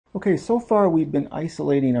Okay, so far we've been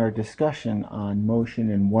isolating our discussion on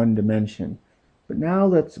motion in one dimension. But now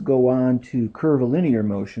let's go on to curvilinear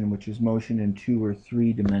motion, which is motion in 2 or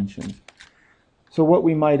 3 dimensions. So what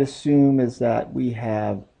we might assume is that we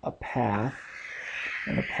have a path,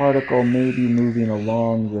 and a particle may be moving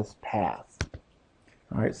along this path.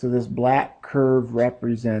 All right, so this black curve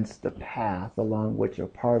represents the path along which a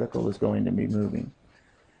particle is going to be moving.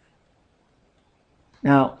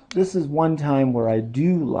 Now, this is one time where I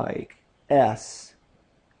do like S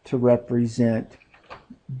to represent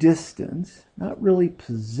distance, not really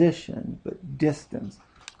position, but distance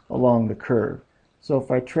along the curve. So if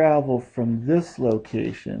I travel from this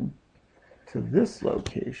location to this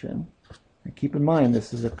location, and keep in mind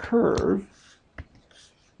this is a curve,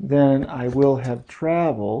 then I will have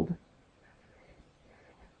traveled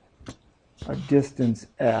a distance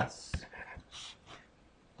S.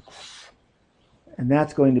 And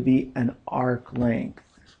that's going to be an arc length.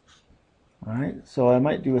 All right, so I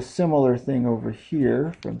might do a similar thing over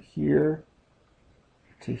here. From here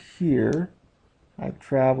to here, I've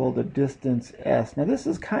traveled a distance S. Now this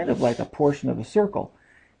is kind of like a portion of a circle.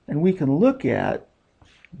 And we can look at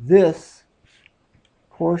this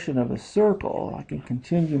portion of a circle. I can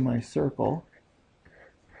continue my circle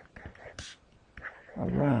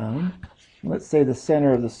around. Let's say the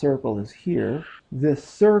center of the circle is here. This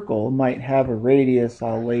circle might have a radius.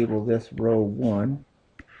 I'll label this rho 1.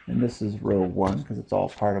 And this is rho 1 because it's all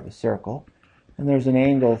part of a circle. And there's an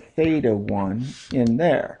angle theta 1 in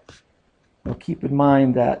there. Now keep in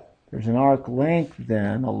mind that there's an arc length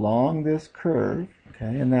then along this curve.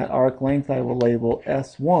 Okay, and that arc length I will label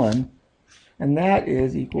S1. And that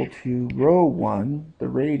is equal to rho 1, the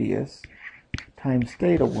radius, times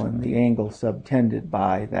theta 1, the angle subtended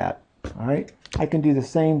by that. All right, I can do the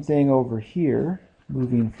same thing over here,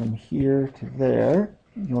 moving from here to there.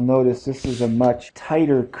 You'll notice this is a much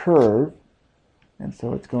tighter curve, and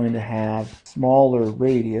so it's going to have smaller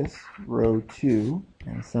radius, rho 2,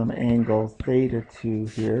 and some angle theta 2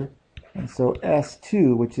 here. And so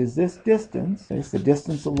S2, which is this distance, it's the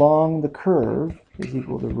distance along the curve, is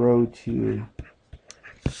equal to rho 2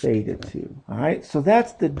 theta 2. All right, so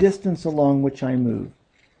that's the distance along which I move.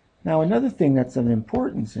 Now another thing that's of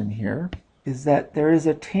importance in here is that there is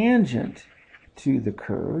a tangent to the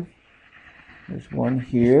curve. There's one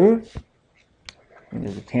here, and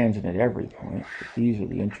there's a tangent at every point, but these are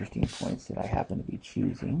the interesting points that I happen to be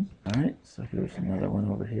choosing. All right, so here's another one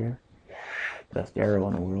over here. Best arrow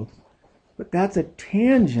in the world. But that's a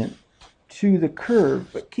tangent to the curve,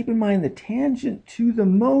 but keep in mind the tangent to the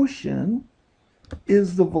motion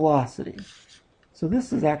is the velocity. So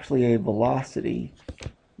this is actually a velocity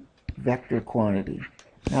vector quantity.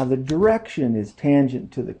 Now the direction is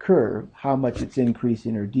tangent to the curve, how much it's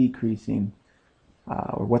increasing or decreasing,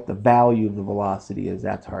 or what the value of the velocity is,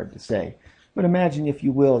 that's hard to say. But imagine, if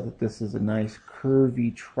you will, that this is a nice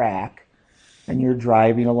curvy track and you're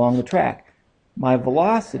driving along the track. My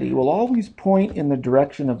velocity will always point in the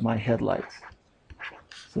direction of my headlights.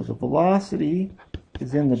 So the velocity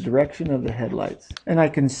is in the direction of the headlights. And I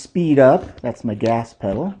can speed up, that's my gas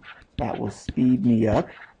pedal, that will speed me up.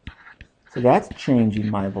 So that's changing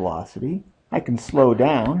my velocity. I can slow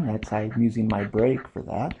down, I'm using my brake for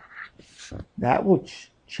that. That will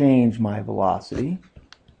change my velocity.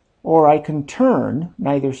 Or I can turn,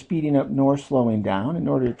 neither speeding up nor slowing down. In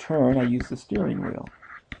order to turn, I use the steering wheel.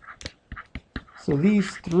 So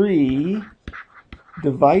these 3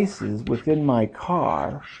 devices within my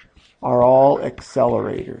car are all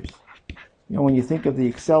accelerators. You know, when you think of the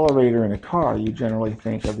accelerator in a car, you generally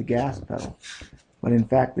think of the gas pedal. But in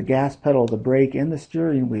fact, the gas pedal, the brake, and the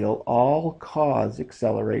steering wheel all cause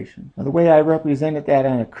acceleration. Now, the way I represented that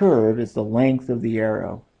on a curve is the length of the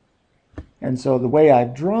arrow. And so the way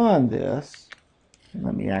I've drawn this,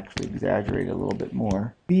 let me actually exaggerate a little bit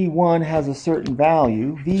more. V1 has a certain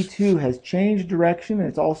value. V2 has changed direction, and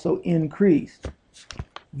it's also increased.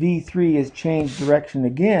 V3 has changed direction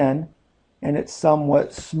again, and it's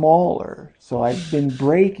somewhat smaller. So I've been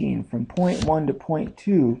braking from point 1 to point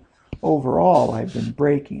 2. Overall, I've been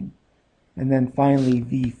braking. And then finally,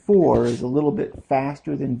 V4 is a little bit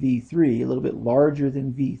faster than V3, a little bit larger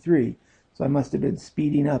than V3. So I must have been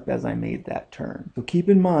speeding up as I made that turn. So keep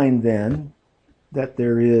in mind then that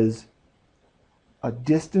there is a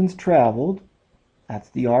distance traveled, that's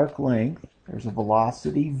the arc length. There's a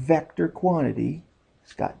velocity vector quantity.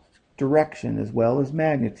 It's got direction as well as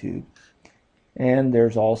magnitude. And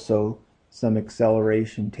there's also some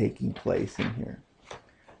acceleration taking place in here.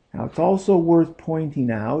 Now it's also worth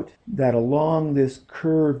pointing out that along this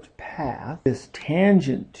curved path, this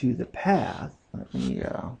tangent to the path, let me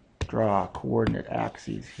draw coordinate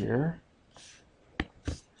axes here.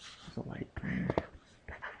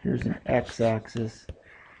 here's an x-axis,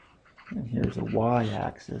 and here's a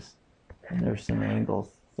y-axis, and there's some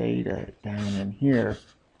angle theta down in here.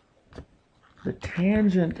 The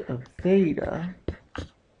tangent of theta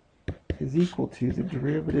is equal to the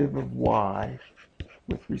derivative of y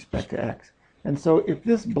with respect to x. And so if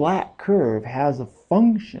this black curve has a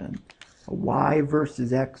function, a y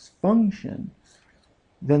versus x function,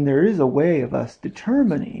 then there is a way of us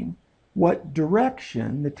determining what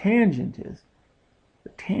direction the tangent is. The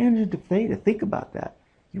tangent of theta, think about that.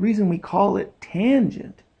 The reason we call it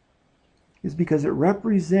tangent is because it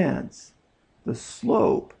represents the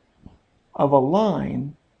slope of a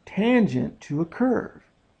line tangent to a curve.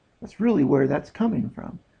 That's really where that's coming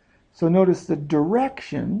from. So notice the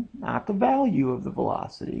direction, not the value of the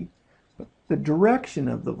velocity, but the direction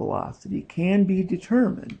of the velocity can be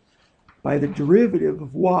determined by the derivative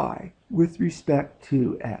of y with respect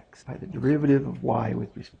to x. By the derivative of y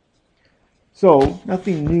with respect. So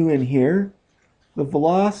nothing new in here. The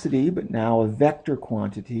velocity, but now a vector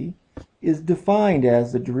quantity, is defined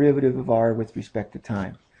as the derivative of r with respect to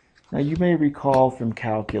time. Now you may recall from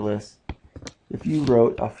calculus, if you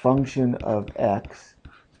wrote a function of x,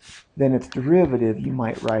 then its derivative you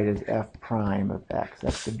might write as f prime of x.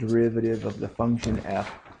 That's the derivative of the function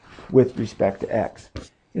f with respect to x.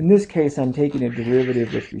 In this case, I'm taking a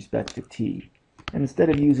derivative with respect to t. And instead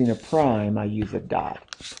of using a prime, I use a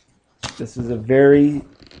dot. This is a very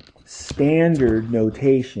standard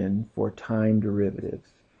notation for time derivatives.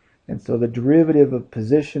 And so the derivative of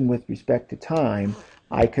position with respect to time,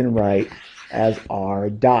 I can write as r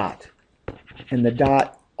dot. And the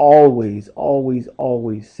dot always, always,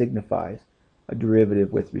 always signifies a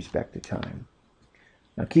derivative with respect to time.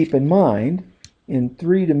 Now keep in mind, in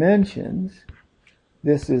 3 dimensions,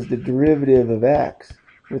 this is the derivative of x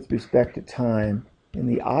with respect to time in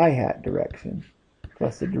the I hat direction,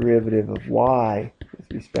 plus the derivative of y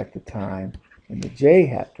with respect to time in the j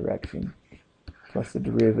hat direction, plus the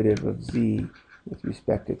derivative of z with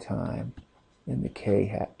respect to time in the k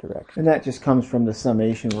hat direction. And that just comes from the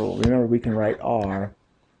summation rule. Remember, we can write r,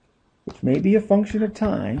 which may be a function of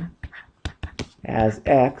time, as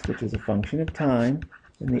x, which is a function of time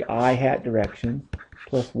in the I hat direction,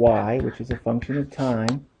 plus y, which is a function of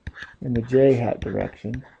time in the j hat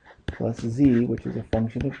direction, plus z, which is a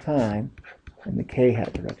function of time in the k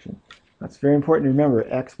hat direction. Now, it's very important to remember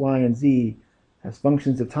x, y, and z as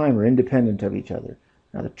functions of time are independent of each other.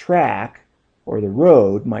 Now the track or the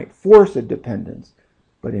road might force a dependence,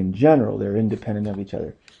 but in general they're independent of each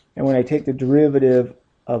other. And when I take the derivative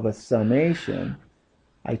of a summation,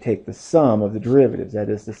 I take the sum of the derivatives. That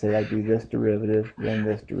is to say, I do this derivative, then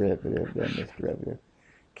this derivative, then this derivative.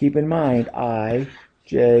 Keep in mind, I,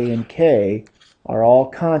 j, and k are all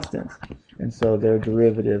constants. And so their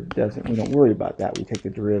derivative we don't worry about that. We take the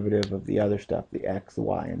derivative of the other stuff, the x, the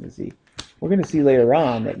y, and the z. We're going to see later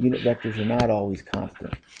on that unit vectors are not always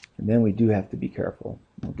constant. And then we do have to be careful.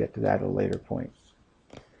 We'll get to that at a later point.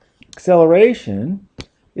 Acceleration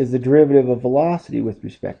is the derivative of velocity with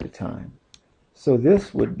respect to time. So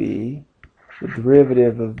this would be the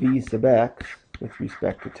derivative of v sub x with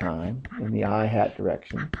respect to time in the I hat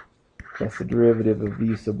direction, plus the derivative of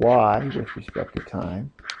v sub y with respect to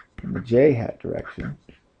time in the j hat direction,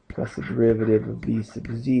 plus the derivative of v sub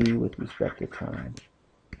z with respect to time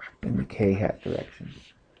in the k hat direction.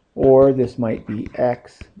 Or this might be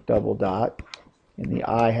x double dot in the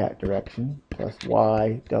I hat direction, plus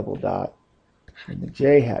y double dot in the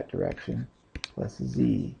j hat direction, plus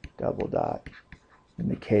z double dot in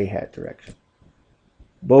the k hat direction.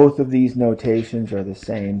 Both of these notations are the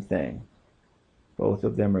same thing. Both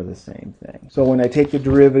of them are the same thing. So when I take the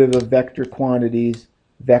derivative of vector quantities,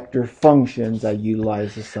 vector functions, I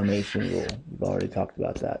utilize the summation rule. We've already talked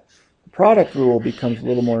about that. The product rule becomes a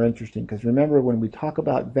little more interesting because remember, when we talk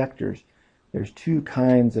about vectors, there's 2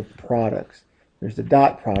 kinds of products. There's the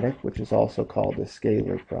dot product, which is also called the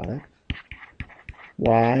scalar product.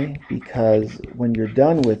 Why? Because when you're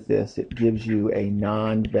done with this, it gives you a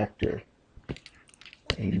non-vector.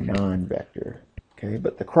 A non-vector. Okay,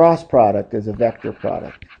 but the cross product is a vector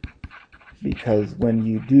product because when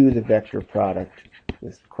you do the vector product,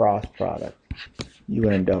 this cross product, you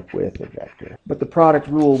end up with a vector. But the product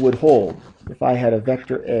rule would hold. If I had a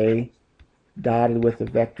vector A dotted with a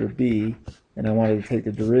vector B, and I wanted to take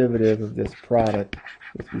the derivative of this product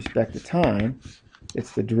with respect to time,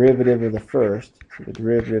 it's the derivative of the first, so the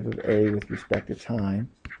derivative of A with respect to time,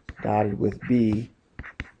 dotted with B,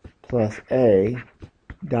 plus A,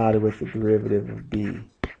 dotted with the derivative of B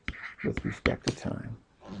with respect to time.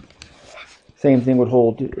 Same thing would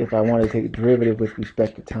hold if I wanted to take a derivative with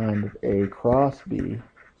respect to time of A cross B.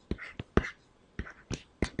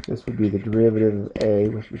 this would be the derivative of a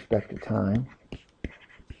with respect to time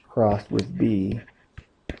crossed with b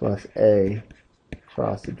plus a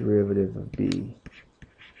cross the derivative of b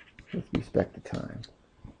with respect to time.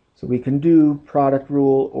 So we can do product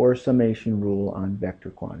rule or summation rule on vector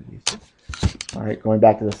quantities. All right, going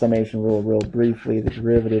back to the summation rule real briefly, the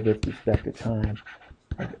derivative with respect to time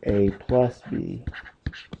of a plus b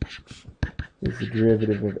is the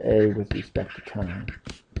derivative of a with respect to time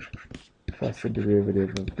plus the derivative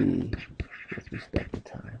of b with respect to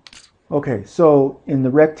time. Okay, so in the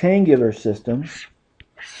rectangular system,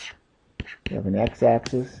 we have an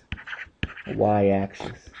x-axis, a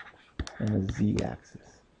y-axis, and a z-axis.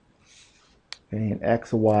 Okay, an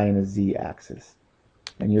x, a y, and a z-axis.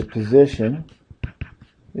 And your position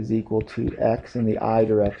is equal to x in the I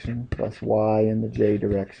direction plus y in the j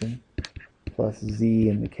direction plus z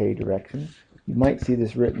in the k direction. You might see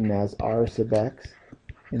this written as r sub x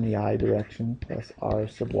in the I direction plus r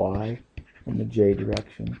sub y in the j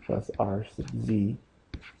direction plus r sub z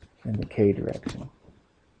in the k direction.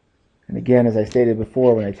 And again, as I stated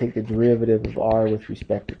before, when I take the derivative of r with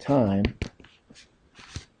respect to time,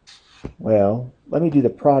 well, let me do the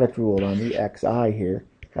product rule on the xi here.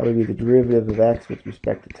 That would be the derivative of x with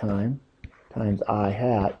respect to time times I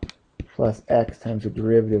hat plus x times the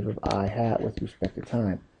derivative of I hat with respect to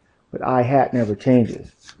time. But I hat never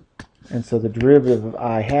changes. And so the derivative of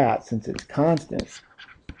I hat, since it's constant,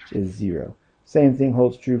 is 0. Same thing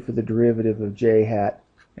holds true for the derivative of j hat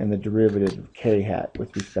and the derivative of k hat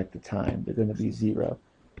with respect to time. They're going to be 0.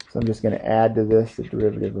 So I'm just going to add to this the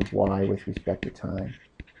derivative of y with respect to time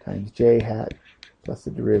times j hat plus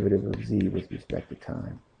the derivative of z with respect to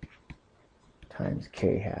time times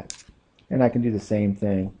k hat. And I can do the same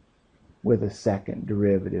thing with a second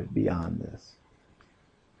derivative beyond this.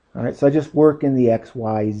 All right, so I just work in the x,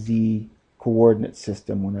 y, z coordinate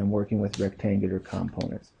system when I'm working with rectangular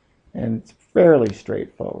components. And it's fairly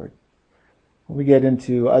straightforward. When we get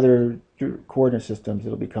into other coordinate systems,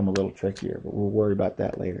 it'll become a little trickier, but we'll worry about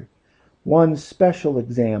that later. One special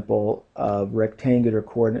example of rectangular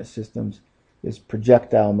coordinate systems is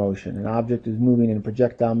projectile motion. An object is moving in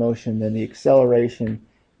projectile motion, then the acceleration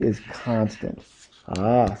is constant. So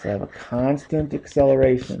I have a constant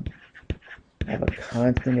acceleration.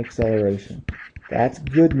 That's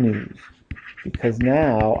good news, because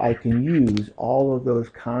now I can use all of those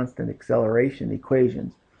constant acceleration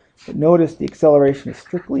equations. But notice the acceleration is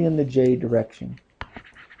strictly in the j direction.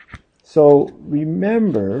 So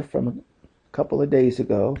remember from a couple of days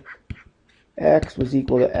ago, x was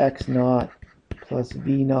equal to x naught plus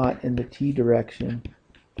v naught in the t direction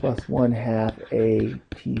plus 1/2 a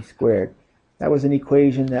t squared. That was an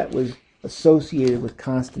equation that was associated with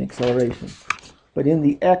constant acceleration. But in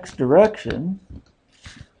the x direction,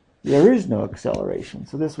 there is no acceleration.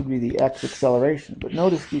 So this would be the x acceleration. But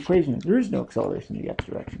notice the equation, there is no acceleration in the x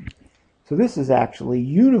direction. So this is actually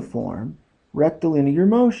uniform rectilinear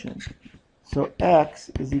motion. So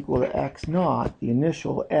x is equal to x naught, the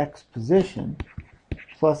initial x position,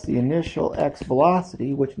 plus the initial x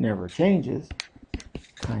velocity, which never changes,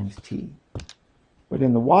 times t. But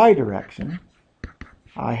in the y direction,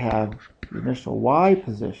 I have the initial y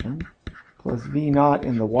position plus v naught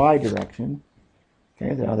in the y direction.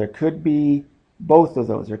 Okay, now there could be both of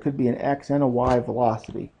those. There could be an x and a y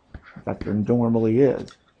velocity. In fact, there normally is,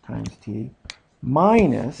 times t,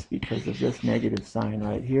 minus, because of this negative sign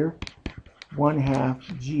right here, 1/2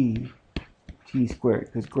 g t squared,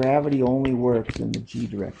 because gravity only works in the g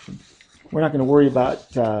direction. We're not going to worry about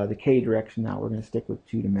the k direction now. We're going to stick with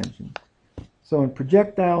 2 dimensions. So in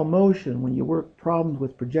projectile motion, when you work problems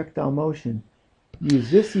with projectile motion, use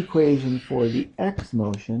this equation for the x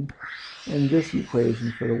motion and this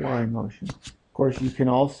equation for the y motion. Of course, you can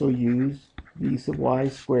also use v sub y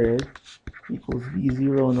squared equals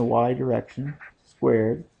v0 in the y direction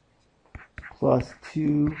squared plus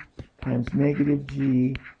 2 times negative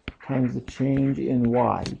g times the change in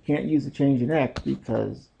y. You can't use the change in x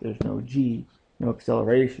because there's no g, no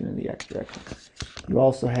acceleration in the x direction. You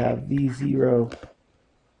also have v0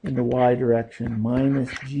 in the y direction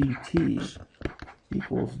minus gt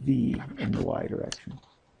equals v in the y direction.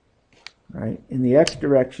 Right? In the x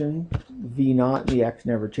direction, v naught in the x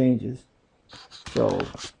never changes. So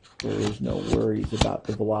there is no worries about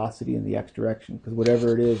the velocity in the x direction, because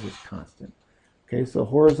whatever it is constant. Okay, so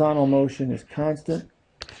horizontal motion is constant.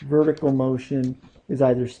 Vertical motion is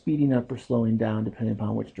either speeding up or slowing down depending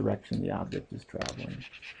upon which direction the object is traveling.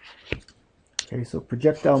 Okay, so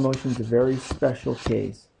projectile motion is a very special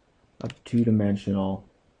case of two-dimensional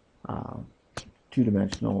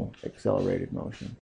accelerated motion.